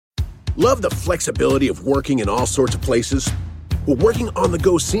Love the flexibility of working in all sorts of places? Well, working on the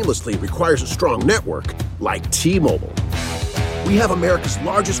go seamlessly requires a strong network like T-Mobile. We have America's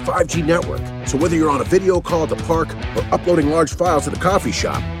largest 5G network, so whether you're on a video call at the park or uploading large files at the coffee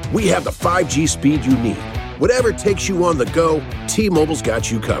shop, we have the 5G speed you need. Whatever takes you on the go, T-Mobile's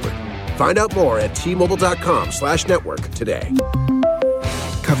got you covered. Find out more at T-Mobile.com/network today.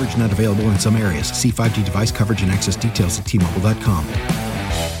 Coverage not available in some areas. See 5G device coverage and access details at T-Mobile.com.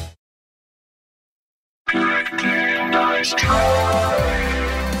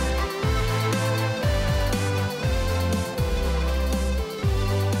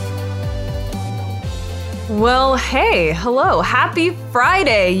 Well, hey, hello, happy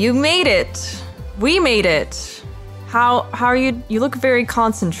Friday. You made it. We made it. How are you? You look very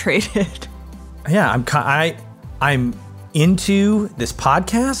concentrated. Yeah, I'm into this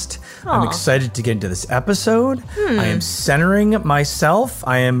podcast. Aw. I'm excited to get into this episode. I am centering myself.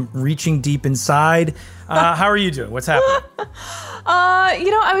 I am reaching deep inside. How are you doing? What's happening?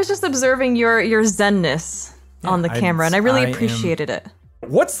 I was just observing your zenness on the camera, and I really appreciated it.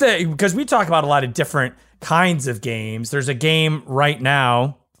 Because we talk about a lot of different kinds of games. There's a game right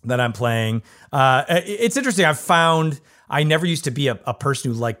now that I'm playing. It's interesting. I've found I never used to be a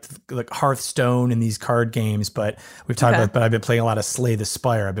person who liked like Hearthstone and these card games, but we've talked about. But I've been playing a lot of Slay the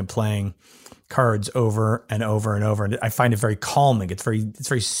Spire. I've been playing cards over and over and over, and I find it very calming. It's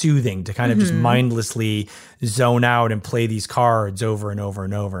very soothing to kind of just mindlessly zone out and play these cards over and over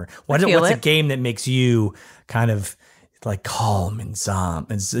and over. What's a game that makes you kind of like calm and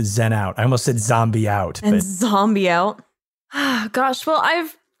zen out? I almost said zombie out. And zombie out. Gosh, well,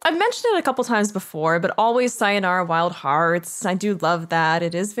 I've mentioned it a couple times before, but always Sayonara Wild Hearts. I do love that.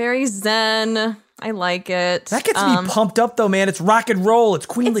 It is very zen. I like it. That gets me pumped up though, man. It's rock and roll. It's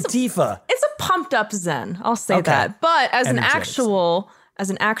Queen Latifah. It's a pumped up zen. I'll say that. But as an actual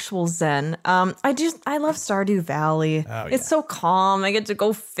zen, I love Stardew Valley. Oh, it's so calm. I get to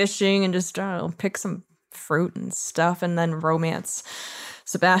go fishing and just pick some fruit and stuff, and then romance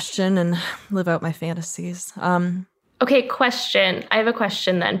Sebastian and live out my fantasies. Okay, question. I have a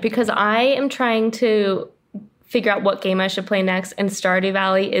question then, because I am trying to figure out what game I should play next, and Stardew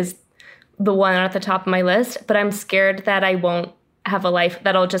Valley is the one at the top of my list, but I'm scared that I won't have a life,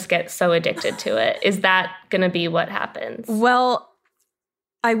 that I'll just get so addicted to it. Is that going to be what happens? Well,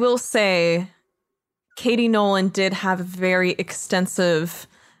 I will say Katie Nolan did have a very extensive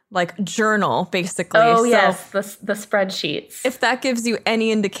journal, basically. Oh, so yes, the spreadsheets. If that gives you any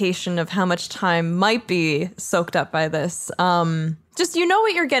indication of how much time might be soaked up by this, just you know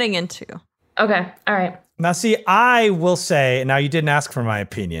what you're getting into. Okay, all right. Now, see, I will say, now you didn't ask for my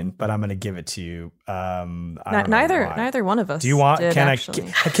opinion, but I'm going to give it to you. Neither one of us. Do you want? Did, can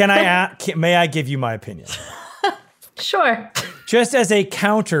actually. May I give you my opinion? Sure. Just as a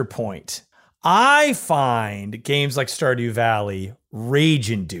counterpoint, I find games like Stardew Valley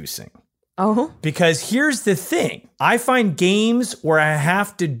rage-inducing. Oh. Because here's the thing. I find games where I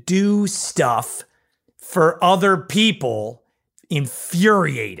have to do stuff for other people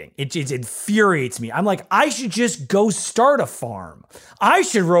infuriating. It infuriates me. I'm like, I should just go start a farm. I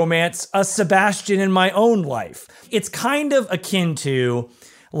should romance a Sebastian in my own life. It's kind of akin to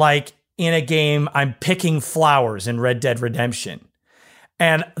like in a game, I'm picking flowers in Red Dead Redemption.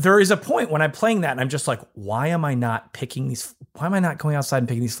 And there is a point when I'm playing that and I'm just like, why am I not picking these? Why am I not going outside and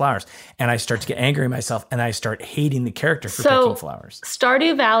picking these flowers? And I start to get angry at myself and I start hating the character for picking flowers.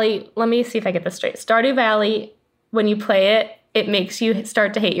 Stardew Valley, let me see if I get this straight. Stardew Valley, when you play it, it makes you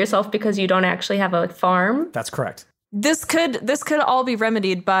start to hate yourself because you don't actually have a farm. That's correct. This could all be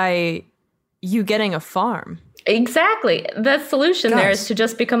remedied by you getting a farm. Exactly. The solution there is to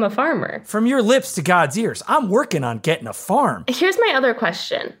just become a farmer. From your lips to God's ears, I'm working on getting a farm. Here's my other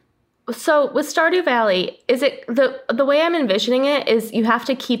question. So with Stardew Valley, is it the way I'm envisioning it is you have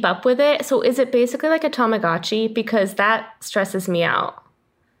to keep up with it. So is it basically like a Tamagotchi? Because that stresses me out.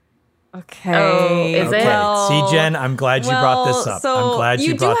 Okay. Oh, is it? Well, see, Jen, I'm glad you brought this up. So I'm glad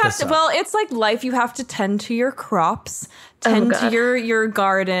you brought this up. Well, it's like life. You have to tend to your crops, tend to your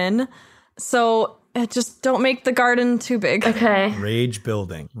garden. So just don't make the garden too big. Okay. Rage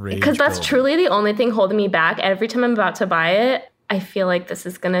building. Because that's truly the only thing holding me back. Every time I'm about to buy it, I feel like this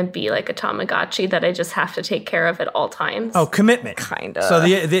is going to be like a Tamagotchi that I just have to take care of at all times. Oh, commitment. Kind of. So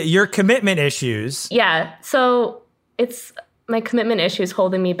your commitment issues. Yeah. So it's my commitment issues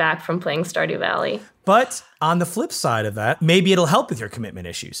holding me back from playing Stardew Valley. But on the flip side of that, maybe it'll help with your commitment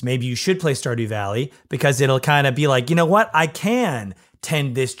issues. Maybe you should play Stardew Valley because it'll kind of be like, you know what? I can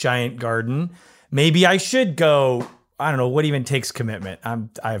tend this giant garden. Maybe I should go, I don't know, what even takes commitment?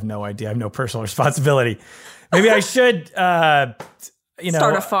 I have no idea. I have no personal responsibility. Maybe I should,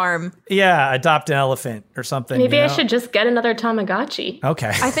 Start a farm. Yeah, adopt an elephant or something. Maybe I should just get another Tamagotchi. Okay.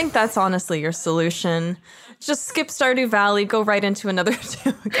 I think that's honestly your solution. Just skip Stardew Valley, go right into another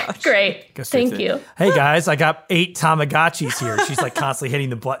Tamagotchi. Great. Thank you. Hey guys, I got 8 Tamagotchis here. She's like constantly hitting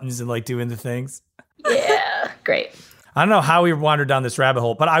the buttons and like doing the things. Yeah, great. I don't know how we wandered down this rabbit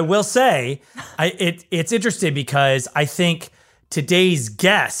hole, but I will say it's interesting because I think today's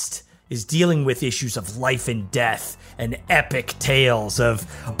guest is dealing with issues of life and death and epic tales of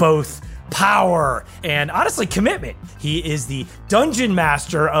both power and honestly commitment. He is the dungeon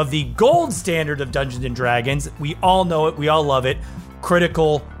master of the gold standard of Dungeons and Dragons. We all know it. We all love it.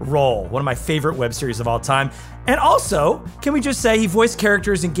 Critical Role, one of my favorite web series of all time. And also, can we just say he voiced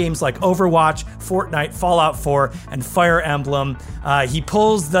characters in games like Overwatch, Fortnite, Fallout 4, and Fire Emblem. He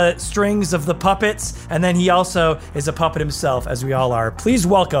pulls the strings of the puppets, and then he also is a puppet himself, as we all are. Please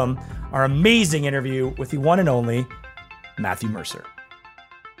welcome our amazing interview with the one and only Matthew Mercer.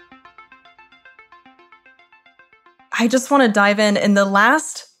 I just want to dive in the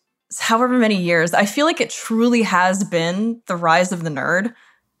last however many years, I feel like it truly has been the rise of the nerd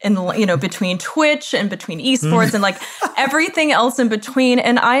in, between Twitch and between esports and like everything else in between.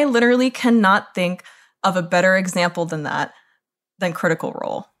 And I literally cannot think of a better example than Critical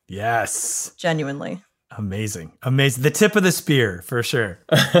Role. Yes. Genuinely. Amazing. The tip of the spear, for sure.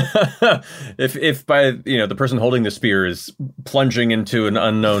 If by, the person holding the spear is plunging into an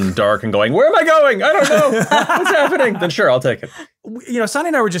unknown dark and going, where am I going? I don't know. What's happening? Then sure, I'll take it. Sonny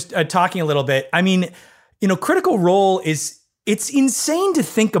and I were just talking a little bit. I mean, Critical Role it's insane to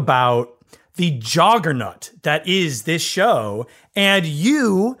think about the juggernaut that is this show and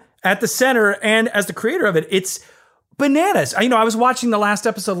you at the center and as the creator of it. It's bananas. I was watching the last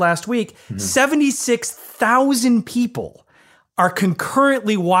episode last week. 76,000 people are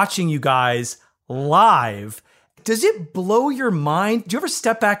concurrently watching you guys live. Does it blow your mind? Do you ever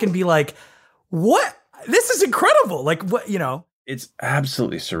step back and be like, what? This is incredible. Like, what, It's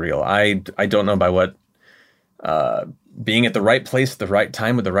absolutely surreal. I don't know by what being at the right place at the right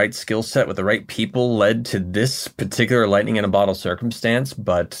time with the right skill set with the right people led to this particular lightning in a bottle circumstance,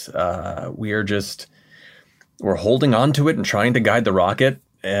 but we're holding on to it and trying to guide the rocket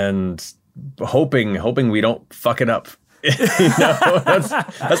and hoping we don't fuck it up.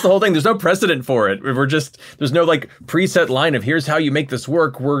 That's the whole thing. There's no precedent for it. There's no like preset line of here's how you make this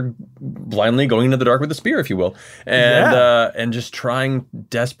work. We're blindly going into the dark with a spear, if you will, and just trying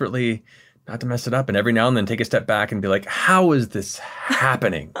desperately not to mess it up. And every now and then take a step back and be like, how is this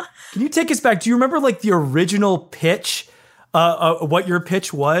happening? Can you take us back? Do you remember like the original pitch? What your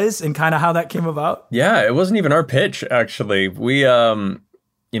pitch was and kind of how that came about? Yeah, it wasn't even our pitch, actually. We, I've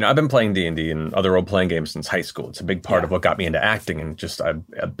been playing D&D and other role-playing games since high school. It's a big part of what got me into acting and just a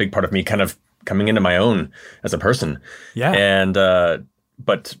big part of me kind of coming into my own as a person. Yeah. And,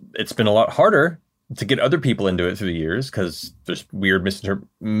 but it's been a lot harder to get other people into it through the years because there's weird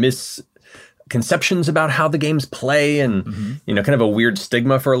misconceptions about how the games play and, kind of a weird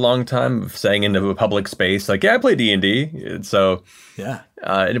stigma for a long time of saying into a public space, like, yeah, I play D&D. And so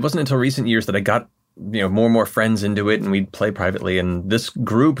it wasn't until recent years that I got, more and more friends into it and we'd play privately. And this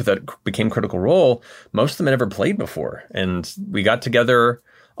group that became Critical Role, most of them had never played before. And we got together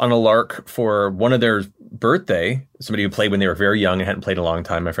on a lark for one of their birthday, somebody who played when they were very young and hadn't played in a long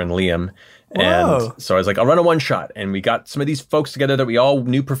time, my friend Liam. Whoa. And so I was like, I'll run a one shot. And we got some of these folks together that we all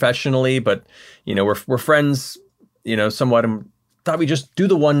knew professionally, but, we're friends, somewhat, and thought we'd just do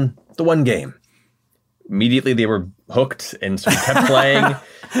the one game. Immediately they were hooked. And so we kept playing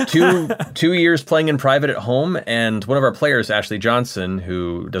 2 years playing in private at home. And one of our players, Ashley Johnson,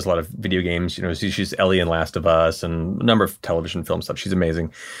 who does a lot of video games, she's Ellie in Last of Us and a number of television film stuff. She's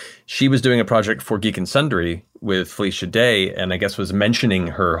amazing. She was doing a project for Geek and Sundry with Felicia Day, and I guess was mentioning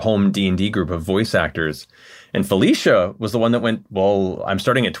her home D&D group of voice actors. And Felicia was the one that went, well, I'm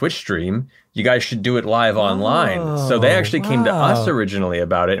starting a Twitch stream. You guys should do it live online. So they actually came to us originally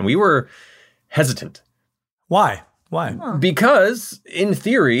about it, and we were hesitant. Why? Because, in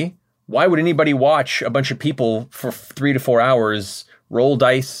theory, why would anybody watch a bunch of people for 3 to 4 hours roll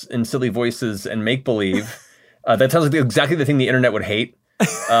dice in silly voices and make believe? That sounds like exactly the thing the internet would hate.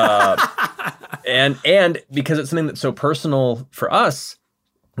 And because it's something that's so personal for us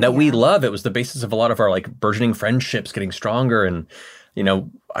that we love, it was the basis of a lot of our like burgeoning friendships getting stronger. And,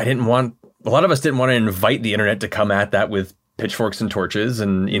 a lot of us didn't want to invite the internet to come at that with pitchforks and torches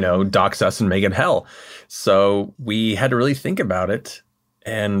and, dox us and make it hell. So we had to really think about it.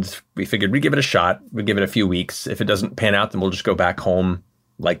 And we figured we'd give it a shot. We'd give it a few weeks. If it doesn't pan out, then we'll just go back home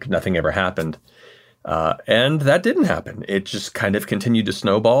like nothing ever happened. And that didn't happen. It just kind of continued to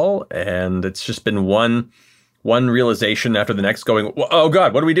snowball. And it's just been one one realization after the next going, oh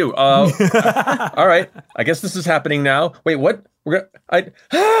God, what do we do? All right, I guess this is happening now. Wait, what?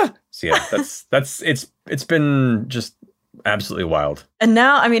 So yeah, it's been just absolutely wild. And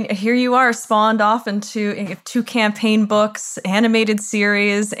now, I mean, here you are spawned off into 2 campaign books, animated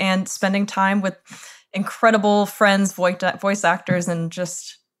series, and spending time with incredible friends, voice actors, and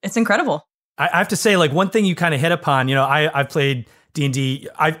just, it's incredible. I have to say, like, one thing you kind of hit upon, I've played D&D.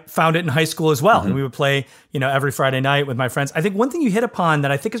 I found it in high school as well. And we would play, every Friday night with my friends. I think one thing you hit upon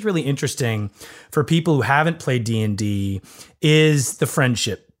that I think is really interesting for people who haven't played D&D is the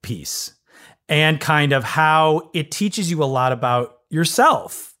friendship piece and kind of how it teaches you a lot about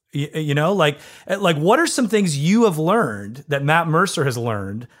yourself. Like what are some things you have learned that Matt Mercer has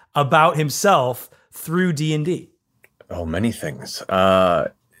learned about himself through D&D? Oh, many things.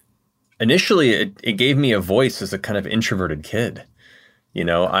 Initially, it gave me a voice as a kind of introverted kid.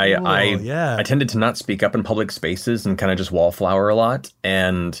 I tended to not speak up in public spaces and kind of just wallflower a lot.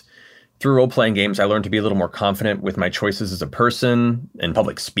 And through role-playing games, I learned to be a little more confident with my choices as a person and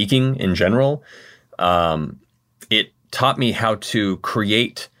public speaking in general. It taught me how to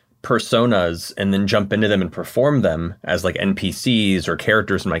create personas and then jump into them and perform them as like NPCs or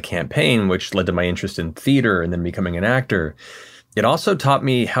characters in my campaign, which led to my interest in theater and then becoming an actor. It also taught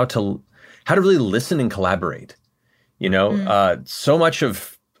me how to really listen and collaborate. So much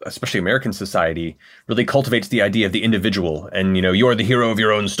of, especially American society, really cultivates the idea of the individual and, you're the hero of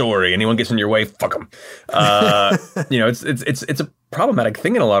your own story. Anyone gets in your way, fuck them. It's a problematic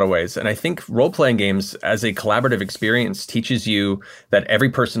thing in a lot of ways. And I think role-playing games as a collaborative experience teaches you that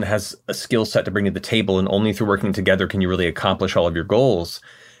every person has a skill set to bring to the table, and only through working together can you really accomplish all of your goals.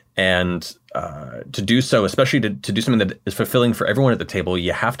 And to do so, especially to do something that is fulfilling for everyone at the table,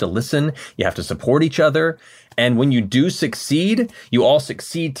 you have to listen, you have to support each other. And when you do succeed, you all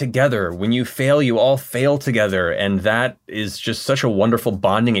succeed together. When you fail, you all fail together. And that is just such a wonderful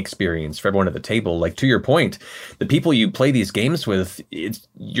bonding experience for everyone at the table. Like, to your point, the people you play these games with,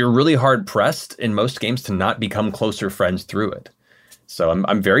 you're really hard pressed in most games to not become closer friends through it. So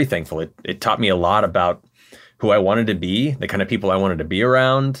I'm very thankful. It taught me a lot about who I wanted to be, the kind of people I wanted to be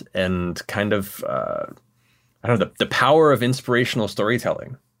around, and kind of, the power of inspirational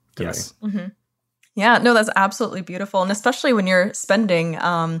storytelling. Yes. Mm-hmm. Yeah, no, that's absolutely beautiful. And especially when you're spending,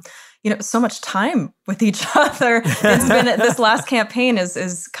 so much time with each other. It's been, this last campaign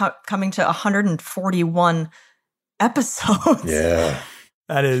is coming to 141 episodes. Yeah.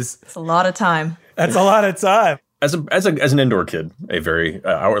 It's a lot of time. That's a lot of time. As an indoor kid, a very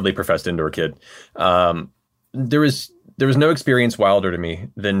outwardly professed indoor kid, there was no experience wilder to me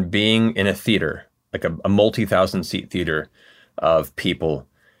than being in a theater, like a multi-thousand seat theater of people,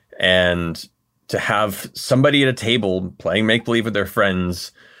 and to have somebody at a table playing make-believe with their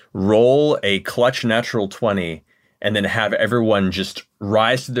friends roll a clutch natural 20 and then have everyone just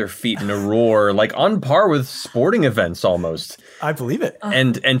rise to their feet in a roar, like on par with sporting events almost. I believe it.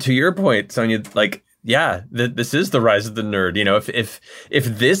 And to your point, Sonia, like, yeah, this is the rise of the nerd. If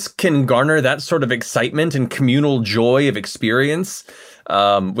this can garner that sort of excitement and communal joy of experience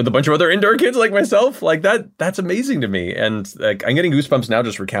with a bunch of other indoor kids like myself, like that's amazing to me. And like, I'm getting goosebumps now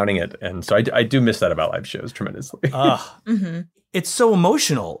just recounting it. And so I do miss that about live shows tremendously. Mm-hmm. It's so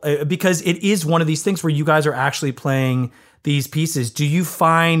emotional because it is one of these things where you guys are actually playing these pieces. Do you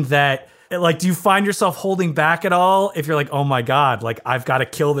find that, like, do you find yourself holding back at all if you're like, oh my God, like I've got to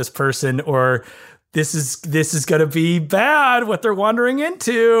kill this person, or this is going to be bad what they're wandering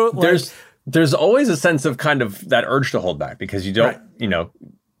into? Like, there's always a sense of kind of that urge to hold back because you don't,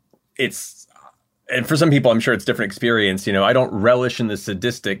 it's, and for some people, I'm sure it's different experience. I don't relish in the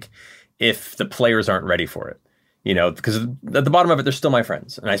sadistic if the players aren't ready for it, because at the bottom of it, they're still my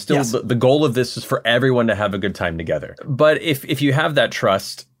friends. And I still, yes. The goal of this is for everyone to have a good time together. But if you have that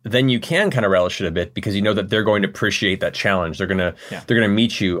trust, then you can kind of relish it a bit because you know that they're going to appreciate that challenge. They're going to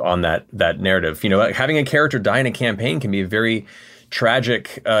meet you on that narrative. Having a character die in a campaign can be very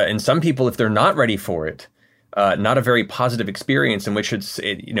tragic. And some people, if they're not ready for it, not a very positive experience in which it's,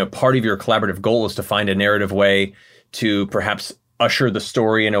 part of your collaborative goal is to find a narrative way to perhaps usher the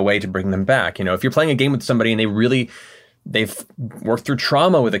story in a way to bring them back. If you're playing a game with somebody and they've worked through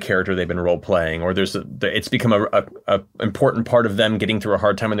trauma with a character they've been role playing, or it's become a important part of them getting through a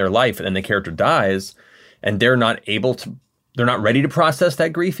hard time in their life, and then the character dies, and they're not ready to process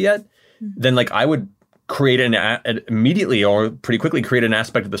that grief yet. Then, like, I would create immediately or pretty quickly create an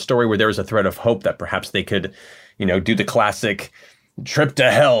aspect of the story where there is a thread of hope that perhaps they could, do the classic, trip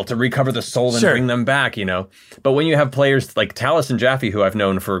to hell to recover the soul and bring them back, you know. But when you have players like Taliesin Jaffe, who I've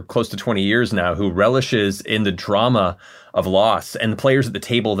known for close to 20 years now, who relishes in the drama of loss, and the players at the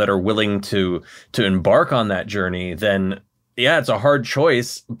table that are willing to embark on that journey, then yeah, it's a hard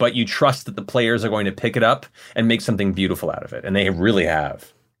choice, but you trust that the players are going to pick it up and make something beautiful out of it. And they really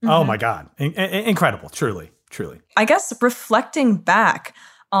have. Mm-hmm. Oh my God. Incredible. Truly. I guess reflecting back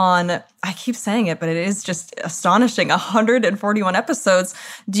on, I keep saying it, but it is just astonishing, 141 episodes.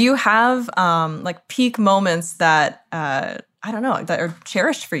 Do you have like peak moments that, I don't know, that are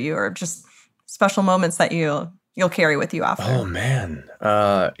cherished for you, or just special moments that you'll carry with you after? Oh man.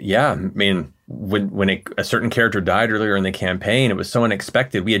 Yeah. I mean, when a certain character died earlier in the campaign, it was so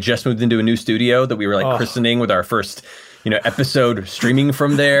unexpected. We had just moved into a new studio that we were like christening with our first, episode streaming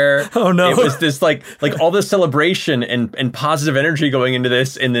from there. Oh no. It was this like all this celebration and positive energy going into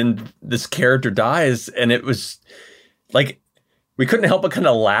this, and then this character dies, and it was like we couldn't help but kind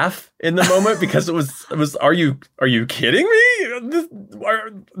of laugh in the moment because it was are you kidding me?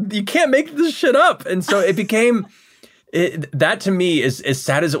 You can't make this shit up. And so it became that, to me, is as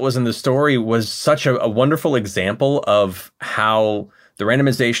sad as it was in the story, was such a wonderful example of how the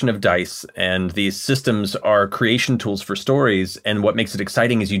randomization of dice and these systems are creation tools for stories. And what makes it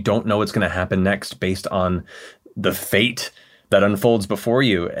exciting is you don't know what's going to happen next based on the fate that unfolds before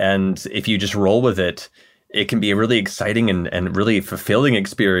you. And if you just roll with it, it can be a really exciting and really fulfilling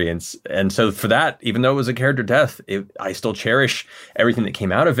experience. And so for that, even though it was a character death, I still cherish everything that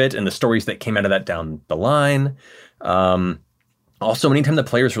came out of it and the stories that came out of that down the line. Also, anytime the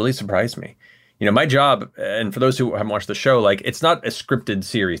players really surprised me. My job, and for those who haven't watched the show, like, it's not a scripted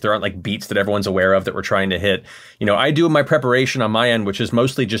series. There aren't like beats that everyone's aware of that we're trying to hit. I do my preparation on my end, which is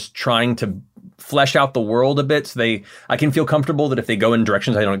mostly just trying to flesh out the world a bit so I can feel comfortable that if they go in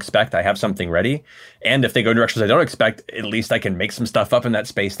directions I don't expect, I have something ready. And if they go in directions I don't expect, at least I can make some stuff up in that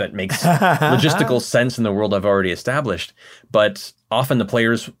space that makes logistical sense in the world I've already established. But often the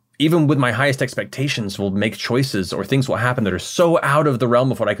players, even with my highest expectations, will make choices or things will happen that are so out of the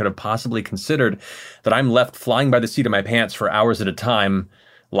realm of what I could have possibly considered that I'm left flying by the seat of my pants for hours at a time,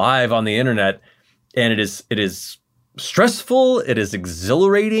 live on the internet. And it is stressful. It is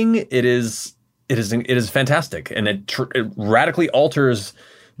exhilarating. It is fantastic. And it radically alters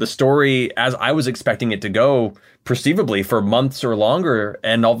the story as I was expecting it to go, perceivably for months or longer,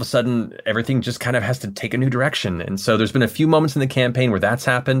 and all of a sudden everything just kind of has to take a new direction. And so there's been a few moments in the campaign where that's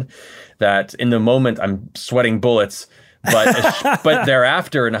happened, that in the moment I'm sweating bullets, but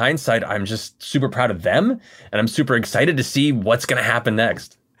thereafter, in hindsight, I'm just super proud of them, and I'm super excited to see what's going to happen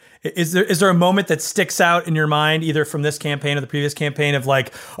next. Is there a moment that sticks out in your mind, either from this campaign or the previous campaign, of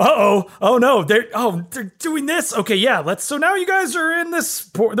like, oh no, they're doing this. Okay, yeah, so now you guys are in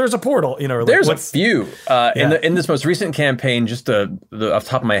this. There's a portal, Or there's a few in this most recent campaign. Just off the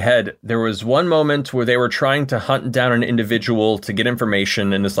top of my head, there was one moment where they were trying to hunt down an individual to get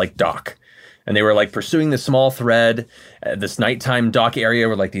information in this like dock, and they were like pursuing this small thread, this nighttime dock area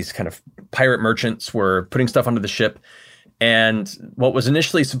where like these kind of pirate merchants were putting stuff onto the ship. And what was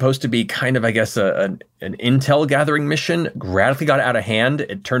initially supposed to be kind of, I guess, an intel gathering mission radically got out of hand.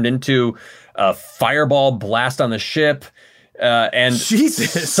 It turned into a fireball blast on the ship. And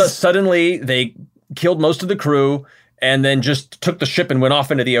Jesus. Suddenly they killed most of the crew and then just took the ship and went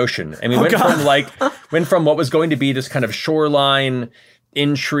off into the ocean. And we went from what was going to be this kind of shoreline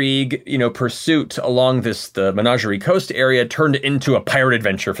intrigue, pursuit along the Menagerie Coast area, turned into a pirate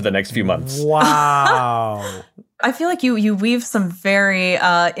adventure for the next few months. Wow. I feel like you weave some very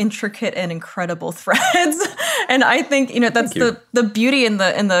intricate and incredible threads, and I think that's the beauty in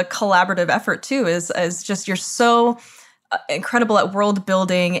the collaborative effort too. Is just you're so incredible at world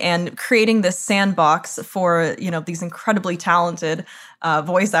building and creating this sandbox for these incredibly talented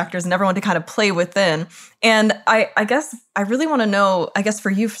voice actors and everyone to kind of play within. And I guess I really want to know, I guess for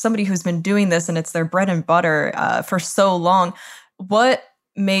you, for somebody who's been doing this and it's their bread and butter for so long, what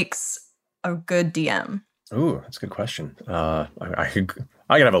makes a good DM? Ooh, that's a good question. I could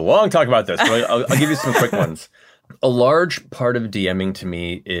have a long talk about this, but I'll give you some quick ones. A large part of DMing to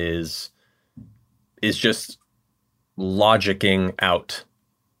me is just logicking out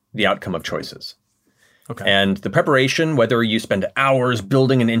the outcome of choices. Okay. And the preparation, whether you spend hours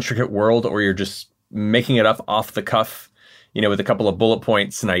building an intricate world or you're just making it up off the cuff, with a couple of bullet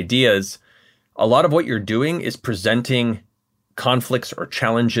points and ideas, a lot of what you're doing is presenting conflicts or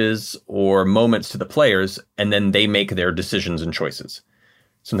challenges or moments to the players, and then they make their decisions and choices.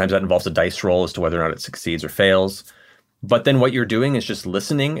 Sometimes that involves a dice roll as to whether or not it succeeds or fails. But then what you're doing is just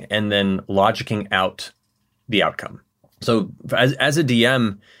listening and then logicking out the outcome. So as a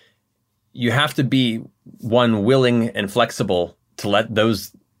DM, you have to be, one, willing and flexible to let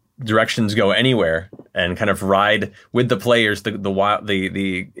those directions go anywhere and kind of ride with the players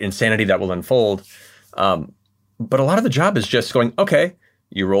the insanity that will unfold. But a lot of the job is just going, okay,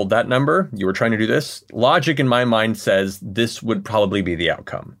 you rolled that number, you were trying to do this. Logic in my mind says this would probably be the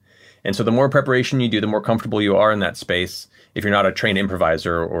outcome. And so the more preparation you do, the more comfortable you are in that space, if you're not a trained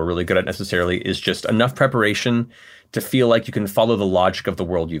improviser or really good at necessarily, is just enough preparation to feel like you can follow the logic of the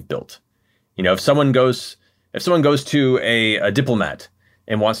world you've built. You know, if someone goes to a diplomat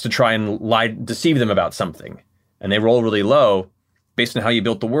and wants to try and deceive them about something, and they roll really low, based on how you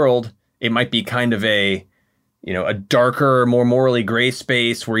built the world, it might be kind of a darker, more morally gray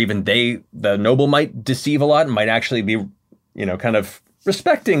space where even the noble might deceive a lot and might actually be, kind of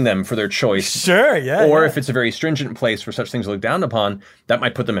respecting them for their choice. Sure, yeah. Or if it's a very stringent place where such things are looked down upon, that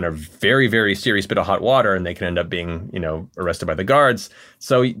might put them in a very, very serious bit of hot water, and they can end up being, arrested by the guards.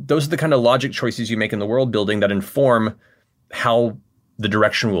 So those are the kind of logic choices you make in the world building that inform how the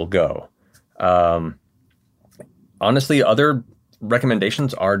direction will go. Honestly, other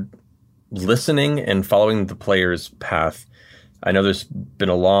recommendations are listening and following the player's path. I know there's been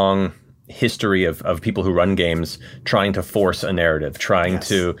a long history of people who run games trying to force a narrative, trying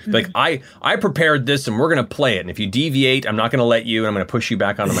to I prepared this and we're going to play it. And if you deviate, I'm not going to let you, and I'm going to push you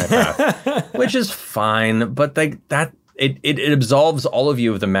back onto my path, which is fine. But it absolves all of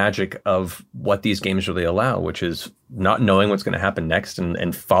you of the magic of what these games really allow, which is not knowing what's going to happen next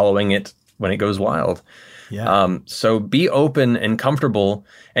and following it when it goes wild. Yeah. So be open and comfortable,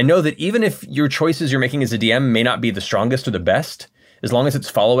 and know that even if your choices you're making as a DM may not be the strongest or the best, as long as it's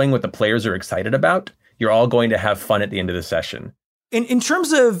following what the players are excited about, you're all going to have fun at the end of the session. In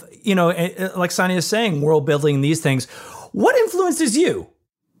terms of, like Sonia is saying, world building, these things, what influences you?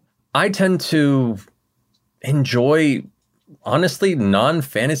 I tend to enjoy, honestly,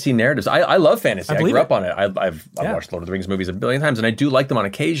 non-fantasy narratives. I love fantasy. I grew up on it. I've watched Lord of the Rings movies a billion times, and I do like them on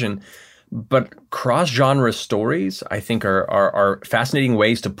occasion. But cross-genre stories, I think, are fascinating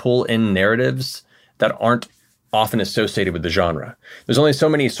ways to pull in narratives that aren't often associated with the genre. There's only so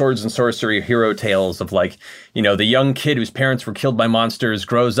many swords and sorcery hero tales of the young kid whose parents were killed by monsters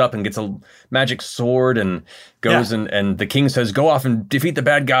grows up and gets a magic sword and goes and the king says, go off and defeat the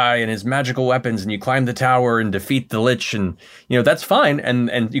bad guy and his magical weapons, and you climb the tower and defeat the lich, and that's fine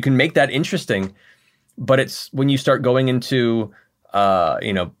and you can make that interesting. But it's when you start going into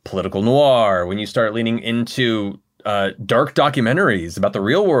political noir, when you start leaning into dark documentaries about the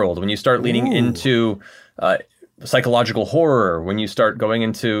real world, when you start leaning into psychological horror, when you start going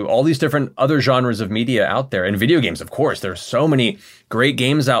into all these different other genres of media out there, and video games, of course, there are so many great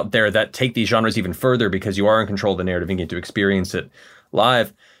games out there that take these genres even further because you are in control of the narrative and get to experience it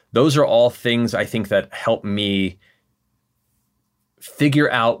live. Those are all things I think that help me figure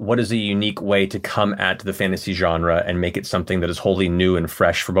out what is a unique way to come at the fantasy genre and make it something that is wholly new and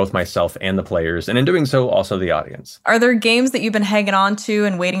fresh for both myself and the players, and in doing so, also the audience. Are there games that you've been hanging on to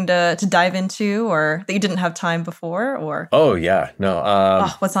and waiting to dive into, or that you didn't have time before? Or Oh, yeah. No.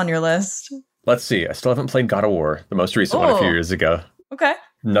 What's on your list? Let's see. I still haven't played God of War, the most recent one a few years ago. Okay.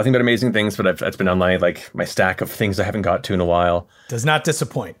 Nothing but amazing things, but that's been on my stack of things I haven't got to in a while. Does not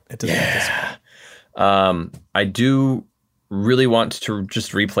disappoint. It does not disappoint. I do really want to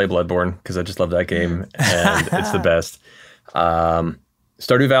just replay Bloodborne because I just love that game and it's the best.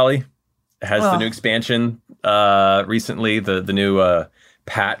 Stardew Valley has the new expansion recently, the new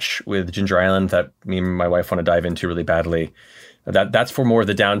patch with Ginger Island that me and my wife want to dive into really badly. That's for more of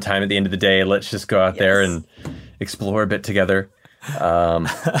the downtime at the end of the day. Let's just go out there and explore a bit together.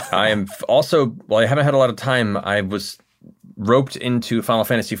 I am also, I haven't had a lot of time, I was roped into Final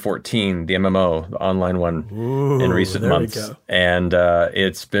Fantasy XIV, the MMO, the online one, in recent months. And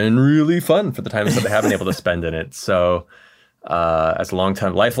it's been really fun for the times that I haven't been able to spend in it. So as a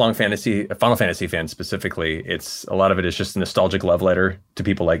lifelong Final Fantasy fan specifically, a lot of it is just a nostalgic love letter to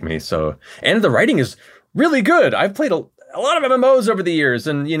people like me. So, and the writing is really good. I've played a lot of MMOs over the years,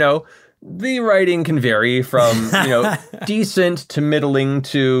 and the writing can vary from decent to middling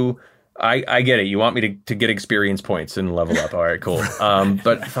to I get it. You want me to get experience points and level up. All right, cool.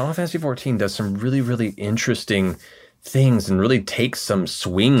 But Final Fantasy XIV does some really, really interesting things and really takes some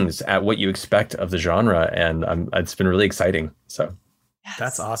swings at what you expect of the genre, and it's been really exciting. So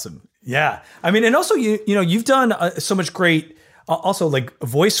that's awesome. Yeah, I mean, and also you've done so much great. Also,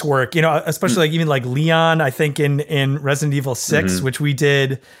 voice work, especially even Leon, I think in Resident Evil 6, which we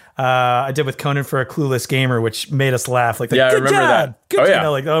did. I did with Conan for a Clueless Gamer, which made us laugh. I remember that. Good,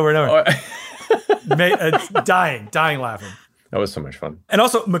 over and over. Dying laughing. That was so much fun. And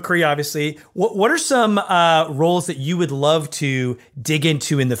also, McCree, obviously, what are some roles that you would love to dig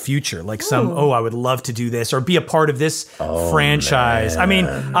into in the future? Like I would love to do this or be a part of this franchise. Man. I mean,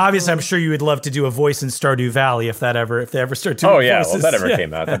 obviously, I'm sure you would love to do a voice in Stardew Valley if they ever start doing voices. Well, if that ever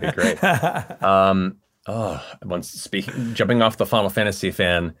came out, that'd be great. Jumping off the Final Fantasy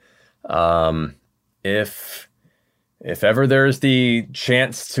fan, if ever there's the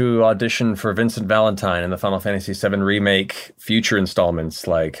chance to audition for Vincent Valentine in the Final Fantasy VII Remake future installments,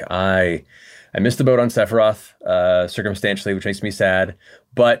 like I missed the boat on Sephiroth, circumstantially, which makes me sad,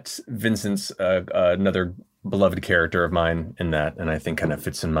 but Vincent's another beloved character of mine in that, and I think kind of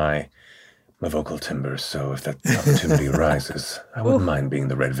fits in my vocal timbers, so if that opportunity arises, I wouldn't mind being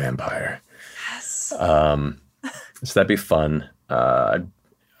the Red Vampire. Yes. So that'd be fun.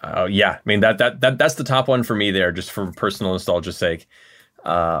 I mean that's the top one for me there, just for personal nostalgia's sake.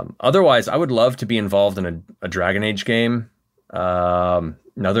 Otherwise, I would love to be involved in a Dragon Age game.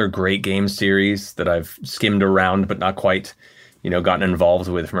 Another great game series that I've skimmed around but not quite, gotten involved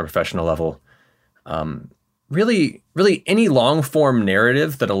with from a professional level. Really any long form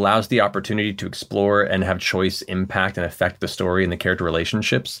narrative that allows the opportunity to explore and have choice impact and affect the story and the character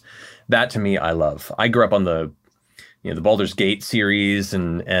relationships. That to me, I love. I grew up on the Baldur's Gate series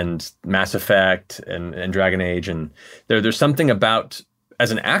and Mass Effect and Dragon Age. And there's something about,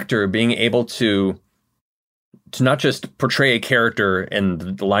 as an actor, being able to not just portray a character in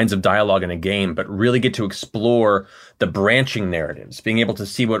the lines of dialogue in a game, but really get to explore the branching narratives, being able to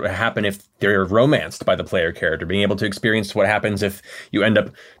see what would happen if they're romanced by the player character, being able to experience what happens if you end up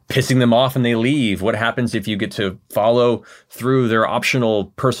pissing them off and they leave, what happens if you get to follow through their optional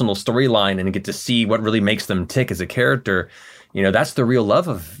personal storyline and get to see what really makes them tick as a character. That's the real love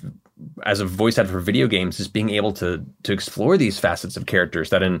of, as a voice actor for video games, is being able to explore these facets of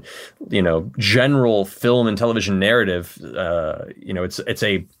characters that in, general film and television narrative, it's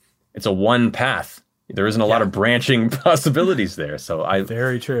a one path. There isn't a lot of branching possibilities there. So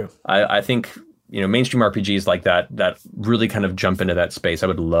very true. I think, mainstream RPGs like that really kind of jump into that space. I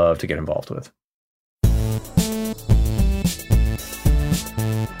would love to get involved with.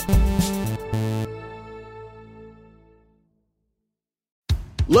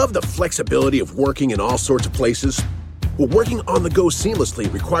 Love the flexibility of working in all sorts of places? Well, working on the go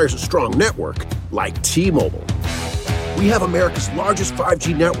seamlessly requires a strong network like T-Mobile. We have America's largest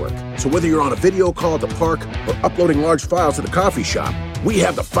 5G network, so whether you're on a video call at the park or uploading large files at a coffee shop, we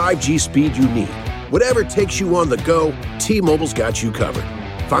have the 5G speed you need. Whatever takes you on the go, T-Mobile's got you covered.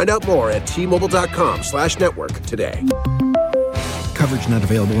 Find out more at T-Mobile.com/network today. Coverage not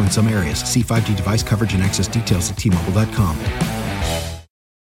available in some areas. See 5G device coverage and access details at T-Mobile.com.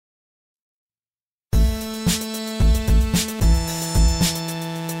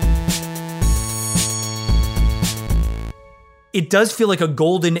 It does feel like a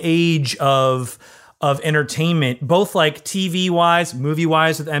golden age of entertainment, both like TV wise, movie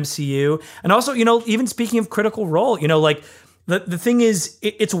wise with MCU. And also, even speaking of Critical Role, like the thing is,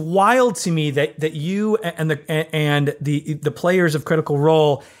 it's wild to me that you and the players of Critical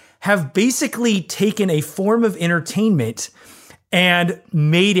Role have basically taken a form of entertainment and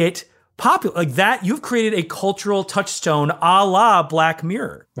made it popular. Like that, you've created a cultural touchstone a la Black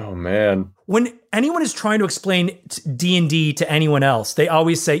Mirror. Oh man. When anyone is trying to explain D&D to anyone else, they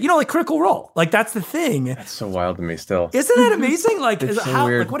always say, like Critical Role. Like that's the thing. That's so wild to me still. Isn't that amazing? Like,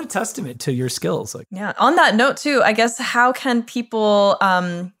 weird. Like what a testament to your skills. Like, yeah. On that note too, I guess, how can people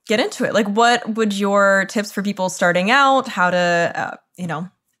get into it? Like, what would your tips for people starting out? How to,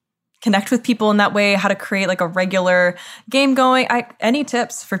 connect with people in that way? How to create like a regular game going? Any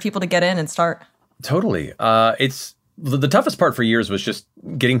tips for people to get in and start? Totally. It's the toughest part for years was just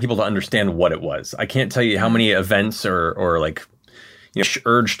getting people to understand what it was. I can't tell you how many events or like,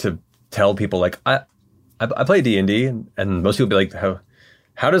 urge to tell people like, I play D&D and most people be like,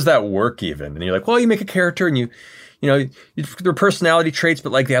 how does that work even? And you're like, well, you make a character and their personality traits,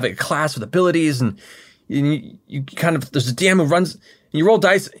 but like they have a class with abilities and you kind of, there's a DM who runs and you roll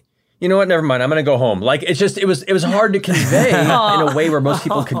dice. You know what? Never mind. I'm going to go home. Like, it's just, it was hard to convey in a way where most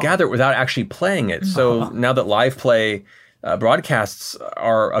people could gather it without actually playing it. So now that live play broadcasts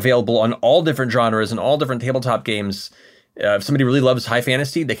are available on all different genres and all different tabletop games, if somebody really loves high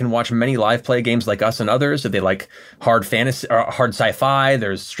fantasy, they can watch many live play games like us and others. If they like hard fantasy or hard sci-fi,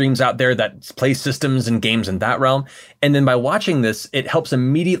 there's streams out there that play systems and games in that realm. And then by watching this, it helps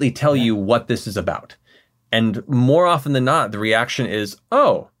immediately tell you what this is about. And more often than not, the reaction is,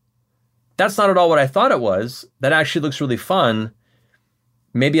 oh, that's not at all what I thought it was. That actually looks really fun.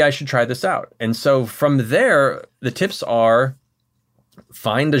 Maybe I should try this out. And so from there, the tips are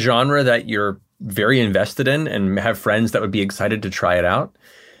find a genre that you're very invested in and have friends that would be excited to try it out.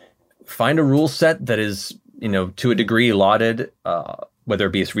 Find a rule set that is, to a degree lauded, whether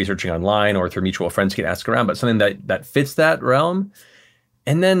it be researching online or through mutual friends you can ask around, but something that fits that realm.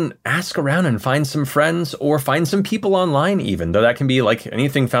 And then ask around and find some friends or find some people online even, though that can be like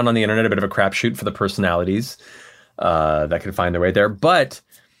anything found on the internet, a bit of a crapshoot for the personalities that can find their way there. But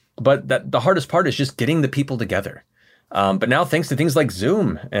the hardest part is just getting the people together. But now thanks to things like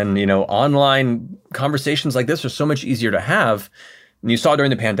Zoom and, online conversations like this are so much easier to have. And you saw during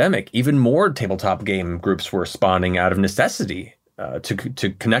the pandemic, even more tabletop game groups were spawning out of necessity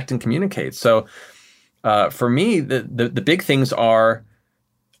to connect and communicate. So for me, the big things are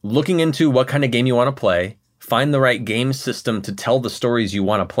looking into what kind of game you want to play, find the right game system to tell the stories you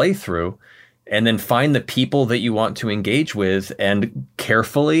want to play through, and then find the people that you want to engage with and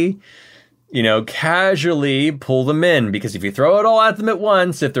carefully, casually pull them in. Because if you throw it all at them at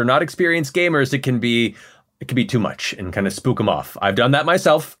once, if they're not experienced gamers, it can be too much and kind of spook them off. I've done that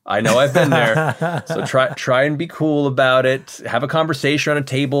myself. I know I've been there. So try and be cool about it. Have a conversation on a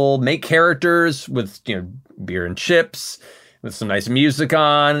table, make characters with, beer and chips, with some nice music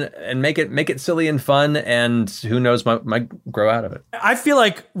on, and make it silly and fun, and who knows, might grow out of it. I feel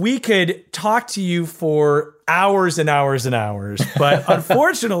like we could talk to you for hours and hours and hours, but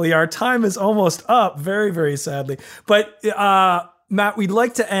unfortunately our time is almost up, very, very sadly. But Matt, we'd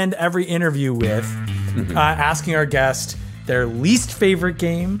like to end every interview with asking our guest their least favorite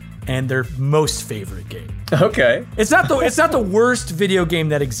game and their most favorite game. Okay. It's not the worst video game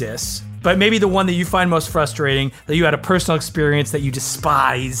that exists, but maybe the one that you find most frustrating, that you had a personal experience that you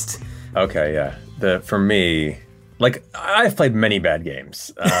despised. Okay, yeah. For me, like, I've played many bad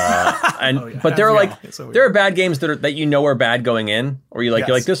games, but there are bad games that are bad going in, or you're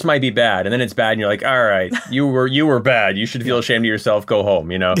like this might be bad, and then it's bad, and you're like, all right, you were bad, you should feel ashamed of yourself, go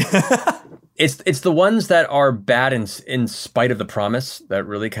home, It's the ones that are bad in spite of the promise that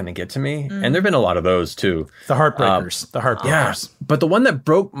really kind of get to me. And there've been a lot of those too. The heartbreakers. Yeah, but the one that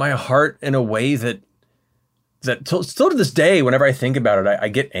broke my heart in a way that still to this day, whenever I think about it, I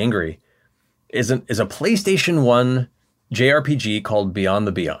get angry, is a PlayStation 1 JRPG called Beyond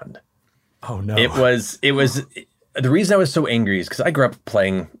the Beyond. Oh no. It was the reason I was so angry is because I grew up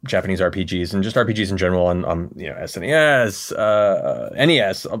playing Japanese RPGs and just RPGs in general on SNES,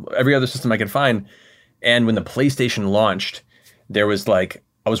 NES, every other system I could find. And when the PlayStation launched, there was I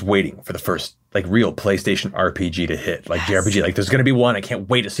was waiting for the first real PlayStation RPG to hit, JRPG. There's going to be one. I can't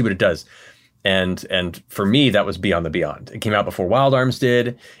wait to see what it does. And for me, that was Beyond the Beyond. It came out before Wild Arms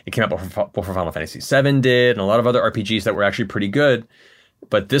did. It came out before Final Fantasy VII did, and a lot of other RPGs that were actually pretty good.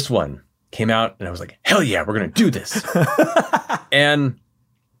 But this one came out, and I was like, hell yeah, we're going to do this. And,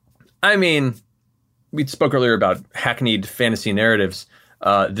 I mean, we spoke earlier about hackneyed fantasy narratives.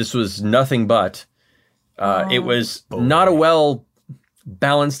 This was nothing but. It was not a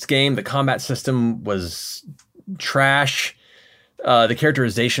well-balanced game. The combat system was trash. The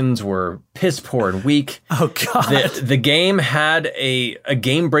characterizations were piss poor and weak. Oh, God. The game had a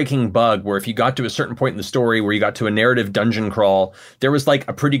game-breaking bug where if you got to a certain point in the story where you got to a narrative dungeon crawl, there was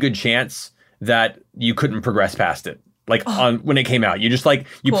a pretty good chance that you couldn't progress past it. When it came out, you just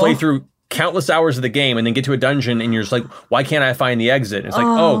you play through countless hours of the game and then get to a dungeon and you're just like, why can't I find the exit? And it's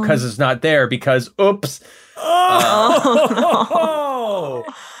because it's not there because oops.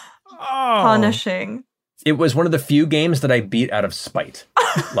 Punishing. It was one of the few games that I beat out of spite.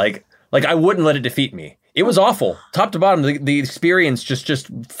 I wouldn't let it defeat me. It was awful. Top to bottom, the experience just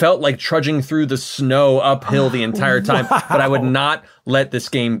felt like trudging through the snow uphill the entire time. Wow. But I would not let this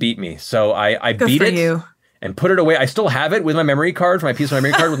game beat me. So I beat it and put it away. I still have it with my memory card, my piece of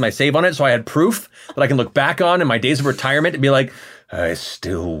memory card with my save on it. So I had proof that I can look back on in my days of retirement and be like, I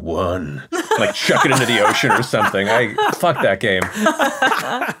still won. Chuck it into the ocean or something. Fuck that game.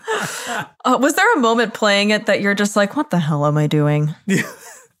 Was there a moment playing it that you're just like, what the hell am I doing?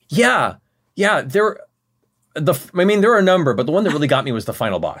 Yeah. There are a number, but the one that really got me was the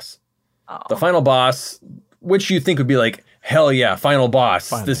final boss. Oh. The final boss, which you think would be like, hell yeah, final boss.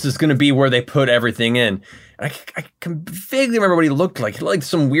 Finally. This is going to be where they put everything in. And I can vaguely remember what he looked like. He looked like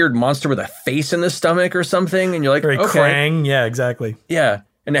some weird monster with a face in the stomach or something. And you're like, very okay. Krang. Yeah, exactly. Yeah.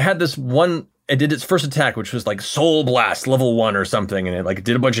 And it had this one, it did its first attack, which was Soul Blast level 1 or something. And it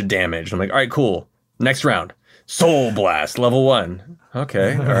did a bunch of damage. I'm like, all right, cool. Next round. Soul Blast level 1.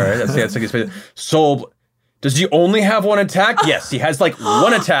 Okay. All right. That's like his Soul. Does he only have one attack? Yes, he has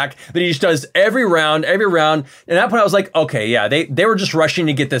one attack that he just does every round. And at that point I was like, okay, yeah, they were just rushing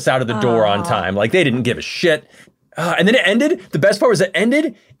to get this out of the door on time. They didn't give a shit. And then it ended. The best part was it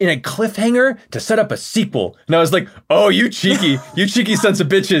ended in a cliffhanger to set up a sequel. And I was like, oh, you cheeky sons of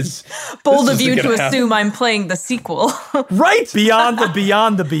bitches. Bold of you to assume I'm playing the sequel. Right? Beyond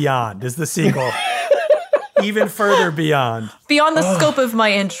the Beyond is the sequel. Even further beyond. Beyond the scope of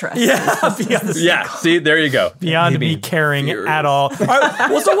my interest. Yeah, beyond the yeah. See, there you go. Beyond me caring at all. All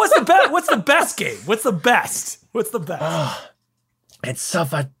right, well, so what's the best game? What's the best? It's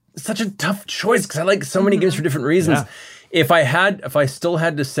such a tough choice because I like so many games for different reasons. Yeah. If I still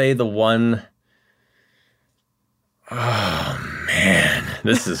had to say the one, oh man,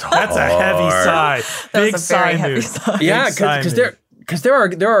 this is hard. That's a heavy sigh. Big sigh heavy sigh. Yeah, because there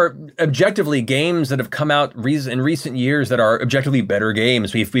are objectively games that have come out in recent years that are objectively better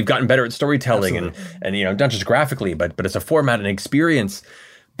games. We've gotten better at storytelling and not just graphically, but it's a format and experience.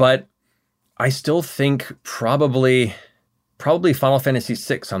 But I still think probably Final Fantasy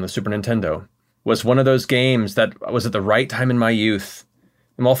VI on the Super Nintendo was one of those games that was at the right time in my youth.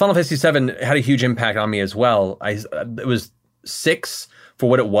 And while Final Fantasy VII had a huge impact on me as well, it was 6 for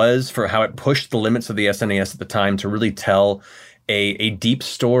what it was, for how it pushed the limits of the SNES at the time to really tell a deep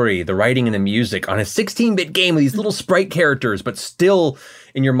story, the writing and the music on a 16-bit game with these little sprite characters, but still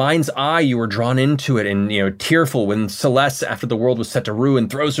in your mind's eye, you were drawn into it and, tearful when Celeste, after the world was set to ruin,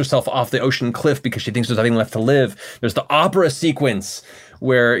 throws herself off the ocean cliff because she thinks there's nothing left to live. There's the opera sequence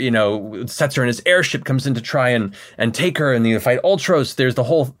where, Setzer in his airship comes in to try and take her and fight Ultros. There's the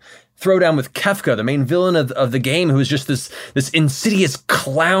whole throwdown with Kefka, the main villain of the game, who is just this insidious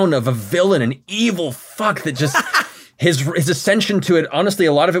clown of a villain, an evil fuck that just... His ascension to it, honestly,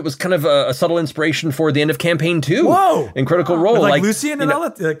 a lot of it was kind of a subtle inspiration for the end of Campaign 2. Whoa! In Critical Role. Like Lucian and all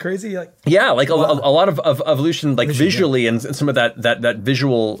that crazy? Yeah, like a lot of Lucian, like visually, and some of that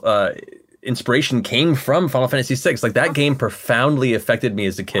visual inspiration came from Final Fantasy VI. Like that game profoundly affected me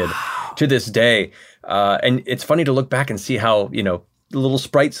as a kid to this day. And it's funny to look back and see how, the little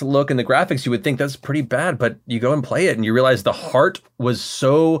sprites look and the graphics, you would think that's pretty bad, but you go and play it and you realize the heart was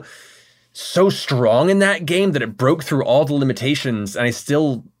so strong in that game that it broke through all the limitations, and I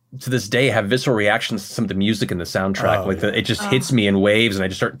still to this day have visceral reactions to some of the music in the soundtrack. It just hits me in waves, and I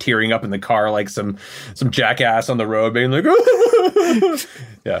just start tearing up in the car like some jackass on the road, being like,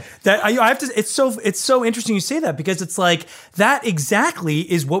 yeah. That I have to. It's so interesting you say that, because it's like that exactly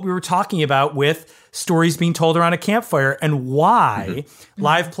is what we were talking about with stories being told around a campfire, and why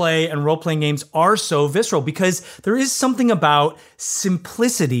live play and role-playing games are so visceral, because there is something about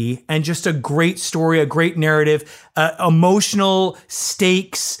simplicity and just a great story, a great narrative, emotional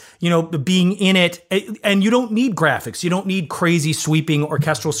stakes, being in it. And you don't need graphics. You don't need crazy sweeping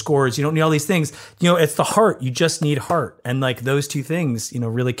orchestral scores. You don't need all these things. It's the heart. You just need heart. And like those two things,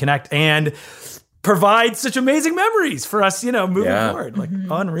 really connect and provide such amazing memories for us, moving forward. Like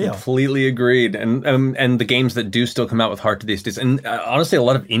unreal. Completely agreed. And the games that do still come out with heart to these days, and honestly, a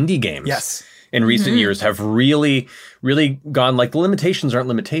lot of indie games in recent years have really, really gone, like, the limitations aren't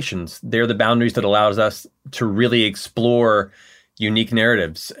limitations. They're the boundaries that allows us to really explore unique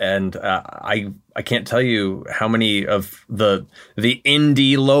narratives. And I can't tell you how many of the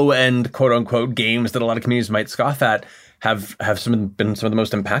indie low end quote unquote games that a lot of communities might scoff at have been some of the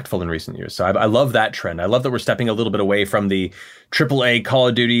most impactful in recent years. So I love that trend. I love that we're stepping a little bit away from the AAA Call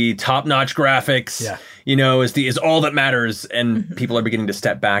of Duty top-notch graphics. Is all that matters, and people are beginning to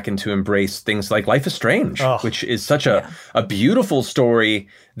step back and to embrace things like Life is Strange, which is such a beautiful story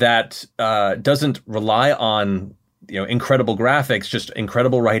that doesn't rely on incredible graphics, just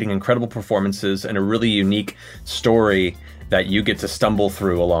incredible writing, incredible performances, and a really unique story that you get to stumble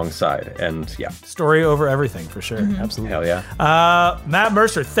through alongside. And story over everything, for sure. Absolutely. Hell yeah. Matt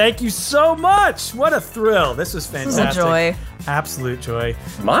Mercer, thank you so much. What a thrill. This was fantastic. This was a joy. Absolute joy.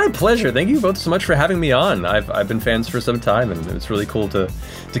 My pleasure. Thank you both so much for having me on. I've been fans for some time, and it's really cool to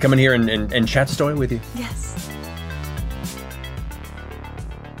come in here and chat story with you. Yes.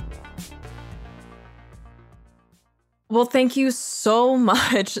 Well, thank you so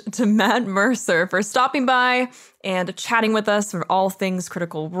much to Matt Mercer for stopping by and chatting with us for all things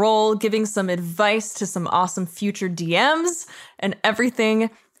Critical Role, giving some advice to some awesome future DMs and everything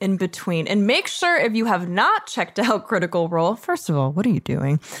in between. And make sure, if you have not checked out Critical Role, first of all, what are you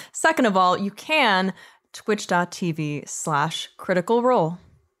doing? Second of all, you can twitch.tv/Critical Role.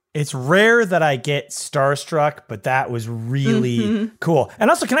 It's rare that I get starstruck, but that was really cool. And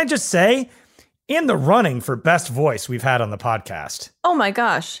also, can I just say, in the running for best voice we've had on the podcast. Oh my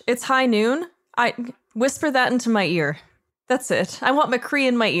gosh, it's high noon. I whisper that into my ear. That's it. I want McCree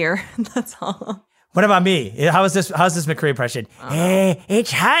in my ear. That's all. What about me? How's this McCree impression? Hey,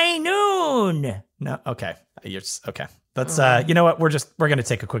 it's high noon. No, okay. Okay. Let's, you know what? We're going to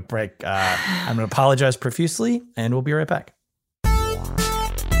take a quick break. I'm going to apologize profusely, and we'll be right back.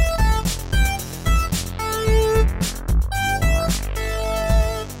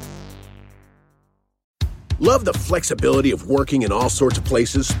 Love the flexibility of working in all sorts of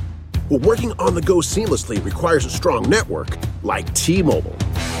places? Well, working on the go seamlessly requires a strong network like T-Mobile.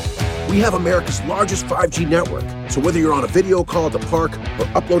 We have America's largest 5G network, so whether you're on a video call at the park or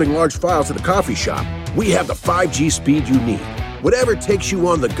uploading large files at a coffee shop, we have the 5G speed you need. Whatever takes you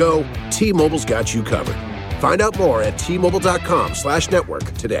on the go, T-Mobile's got you covered. Find out more at T-Mobile.com/network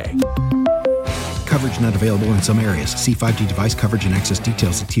today. Coverage not available in some areas. See 5G device coverage and access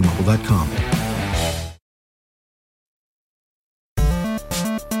details at T-Mobile.com.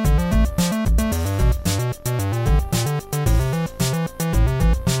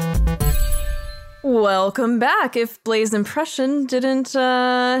 Welcome back. If Blaze Impression didn't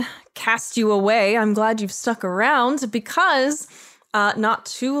cast you away, I'm glad you've stuck around because not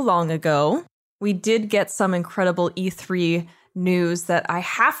too long ago, we did get some incredible E3 news that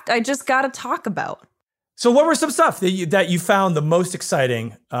I just got to talk about. So what were some stuff that you found the most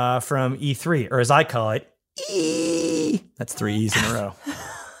exciting from E3, or as I call it, E? That's 3 E's in a row.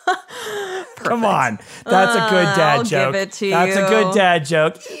 Come on. That's a good dad joke. Give it to That's you. a good dad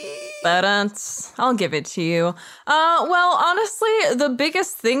joke. But I'll give it to you. Well, honestly, the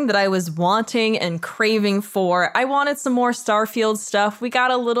biggest thing that I was wanting and craving for, I wanted some more Starfield stuff. We got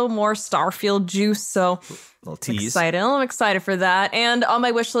a little more Starfield juice, so little tease. I'm excited for that. And on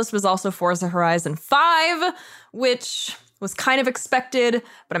my wish list was also Forza Horizon 5, which was kind of expected,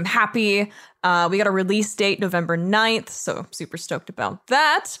 but I'm happy. We got a release date November 9th, so super stoked about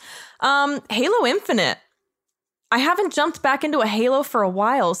that. Halo Infinite. I haven't jumped back into a Halo for a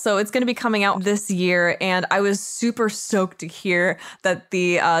while, so it's going to be coming out this year, and I was super stoked to hear that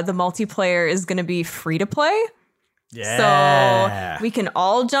the multiplayer is going to be free to play. Yeah. So we can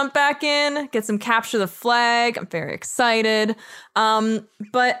all jump back in, get some capture the flag. I'm very excited.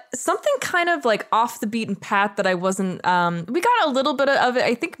 But something kind of like off the beaten path that I wasn't, we got a little bit of it,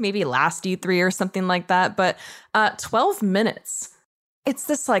 I think maybe last E3 or something like that, but 12 minutes. It's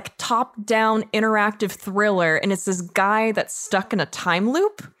this like top-down interactive thriller, and it's this guy that's stuck in a time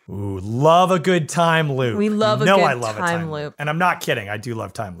loop. Ooh, love a good time loop. We love a good time loop. And I'm not kidding. I do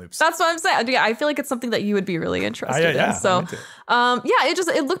love time loops. That's what I'm saying. Yeah, I feel like it's something that you would be really interested in. So,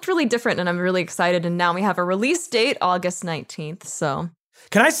 it looked really different, and I'm really excited. And now we have a release date, August 19th. So,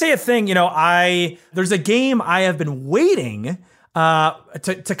 can I say a thing? You know, there's a game I have been waiting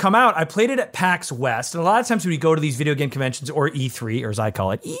to come out. I played it at PAX West, and a lot of times when you go to these video game conventions, or E3, or as I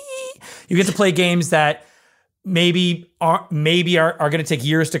call it, you get to play games that maybe are going to take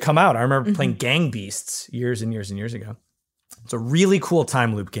years to come out. I remember playing Gang Beasts years and years and years ago. It's a really cool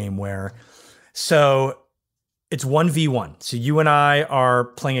time loop game so it's 1v1. So you and I are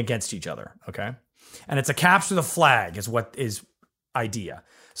playing against each other, okay? And it's a capture the flag is what is idea.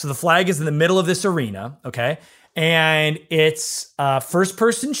 So the flag is in the middle of this arena, okay? And it's a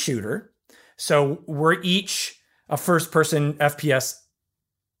first-person shooter. So we're each a first-person FPS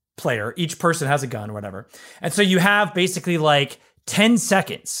player. Each person has a gun or whatever. And so you have basically like 10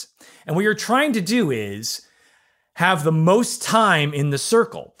 seconds. And what you're trying to do is have the most time in the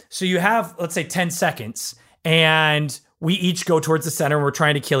circle. So you have, let's say, 10 seconds, and we each go towards the center, and we're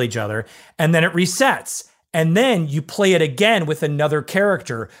trying to kill each other. And then it resets. And then you play it again with another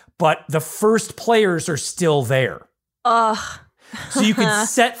character, but the first players are still there. So you can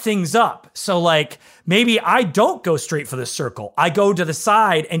set things up. So like maybe I don't go straight for the circle. I go to the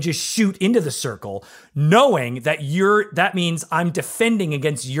side and just shoot into the circle, knowing that that means I'm defending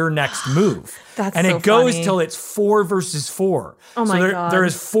against your next move. And it goes till it's 4 versus 4. Oh my God. There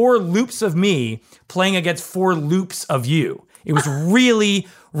is 4 loops of me playing against 4 loops of you. It was really,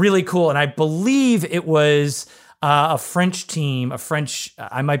 really cool. And I believe it was a French team,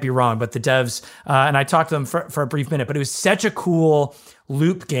 I might be wrong, but the devs, and I talked to them for a brief minute, but it was such a cool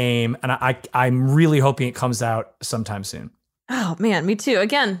loop game. And I'm really hoping it comes out sometime soon. Oh man, me too.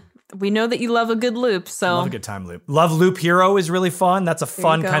 Again, we know that you love a good loop. So love a good time loop. Love Loop Hero is really fun. That's a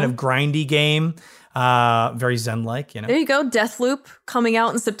fun kind of grindy game. Very Zen-like, you know. There you go. Deathloop coming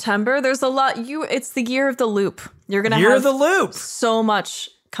out in September. There's a lot. It's the year of the loop. You're gonna have the loop. So much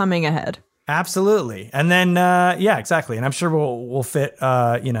coming ahead. Absolutely. And then, exactly. And I'm sure we'll fit,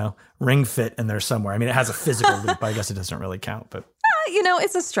 Ring Fit in there somewhere. I mean, it has a physical loop. I guess it doesn't really count, but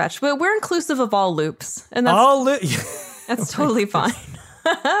it's a stretch. But we're inclusive of all loops, and that's all that's totally fine.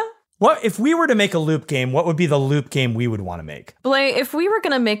 What if we were to make a loop game? What would be the loop game we would want to make? Blay, if we were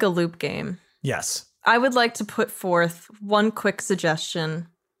going to make a loop game, yes, I would like to put forth one quick suggestion,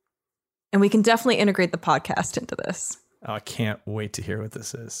 and we can definitely integrate the podcast into this. Oh, I can't wait to hear what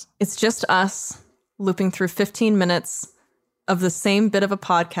this is. It's just us looping through 15 minutes of the same bit of a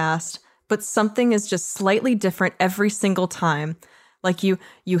podcast, but something is just slightly different every single time. Like you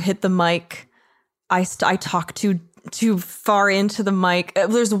hit the mic, I talk too far into the mic.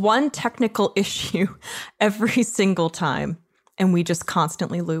 There's one technical issue every single time, and we just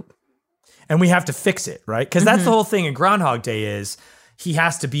constantly loop. And we have to fix it, right? Because that's the whole thing in Groundhog Day is he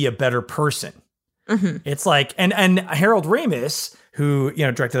has to be a better person. It's like, and Harold Ramis, who,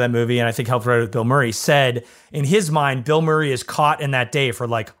 directed that movie and I think helped write it with Bill Murray, said in his mind, Bill Murray is caught in that day for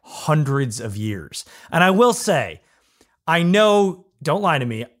like hundreds of years. And I will say, I know, don't lie to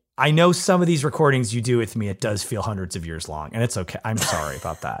me, I know some of these recordings you do with me, it does feel hundreds of years long, and it's okay. I'm sorry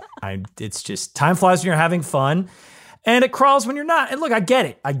about that. It's just, time flies when you're having fun, and it crawls when you're not. And look, I get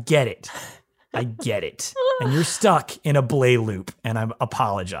it. And you're stuck in a Blay loop, and I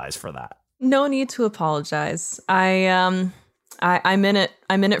apologize for that. No need to apologize. I'm in it.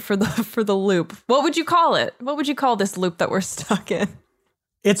 I'm in it for the loop. What would you call it? What would you call this loop that we're stuck in?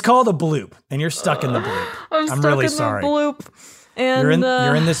 It's called a bloop, and you're stuck in the bloop. I'm really in sorry. The bloop. And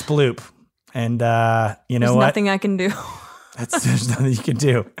you're in this bloop, and you know what? There's nothing I can do. There's nothing you can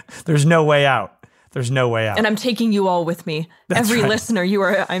do. There's no way out. And I'm taking you all with me. That's Every right. listener,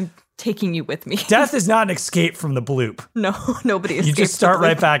 I'm taking you with me. Death is not an escape from the bloop. No, nobody escapes. You just start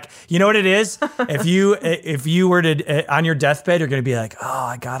right back. You know what it is? If you were to on your deathbed, you're going to be like, "Oh,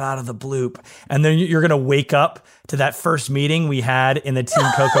 I got out of the bloop," and then you're going to wake up to that first meeting we had in the Team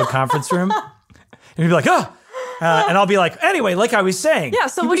Coco conference room, and you'll be like, "Oh." And I'll be like, anyway, like I was saying. Yeah,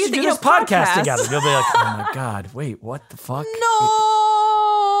 so what do you think? Do this podcast together. You'll be like, oh my God, wait, what the fuck?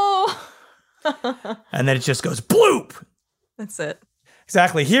 No. And then it just goes bloop. That's it.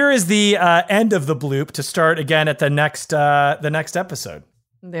 Exactly. Here is the end of the bloop to start again at the next episode.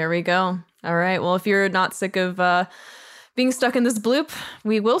 There we go. All right. Well, if you're not sick of being stuck in this bloop,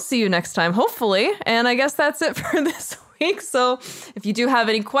 we will see you next time, hopefully. And I guess that's it for this week. So if you do have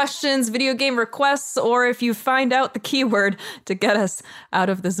any questions, video game requests, or if you find out the keyword to get us out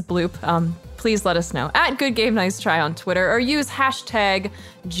of this bloop, please let us know at Good Game Nice Try on Twitter, or use hashtag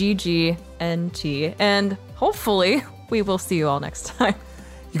GGNT. And hopefully we will see you all next time.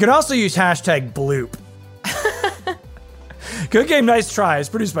 You can also use hashtag bloop. Good Game Nice Try is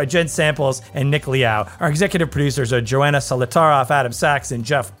produced by Jen Samples and Nick Liao. Our executive producers are Joanna Solitaroff, Adam Sachs, and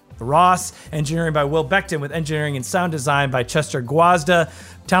Jeff Ross. Engineering by Will Beckton, with engineering and sound design by Chester Guazda.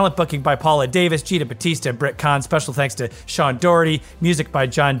 Talent booking by Paula Davis, Gita Batista, and Britt Kahn. Special thanks to Sean Doherty. Music by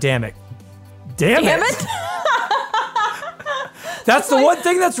John Dammit. Damn it! That's the one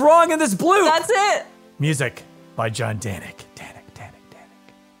thing that's wrong in this bloop. That's it. Music by John Danik.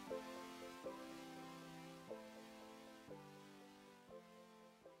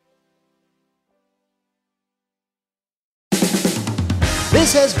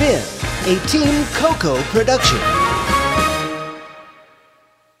 This has been a Team Coco production.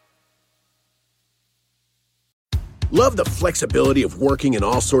 Love the flexibility of working in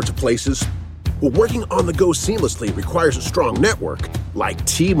all sorts of places? Well, working on the go seamlessly requires a strong network like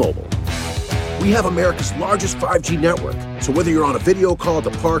T-Mobile. We have America's largest 5G network, so whether you're on a video call at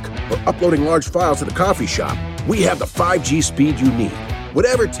the park or uploading large files at a coffee shop, we have the 5G speed you need.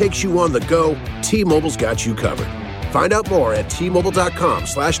 Whatever takes you on the go, T-Mobile's got you covered. Find out more at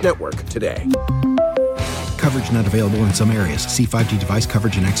T-Mobile.com/network today. Coverage not available in some areas. See 5G device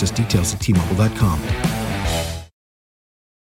coverage and access details at T-Mobile.com.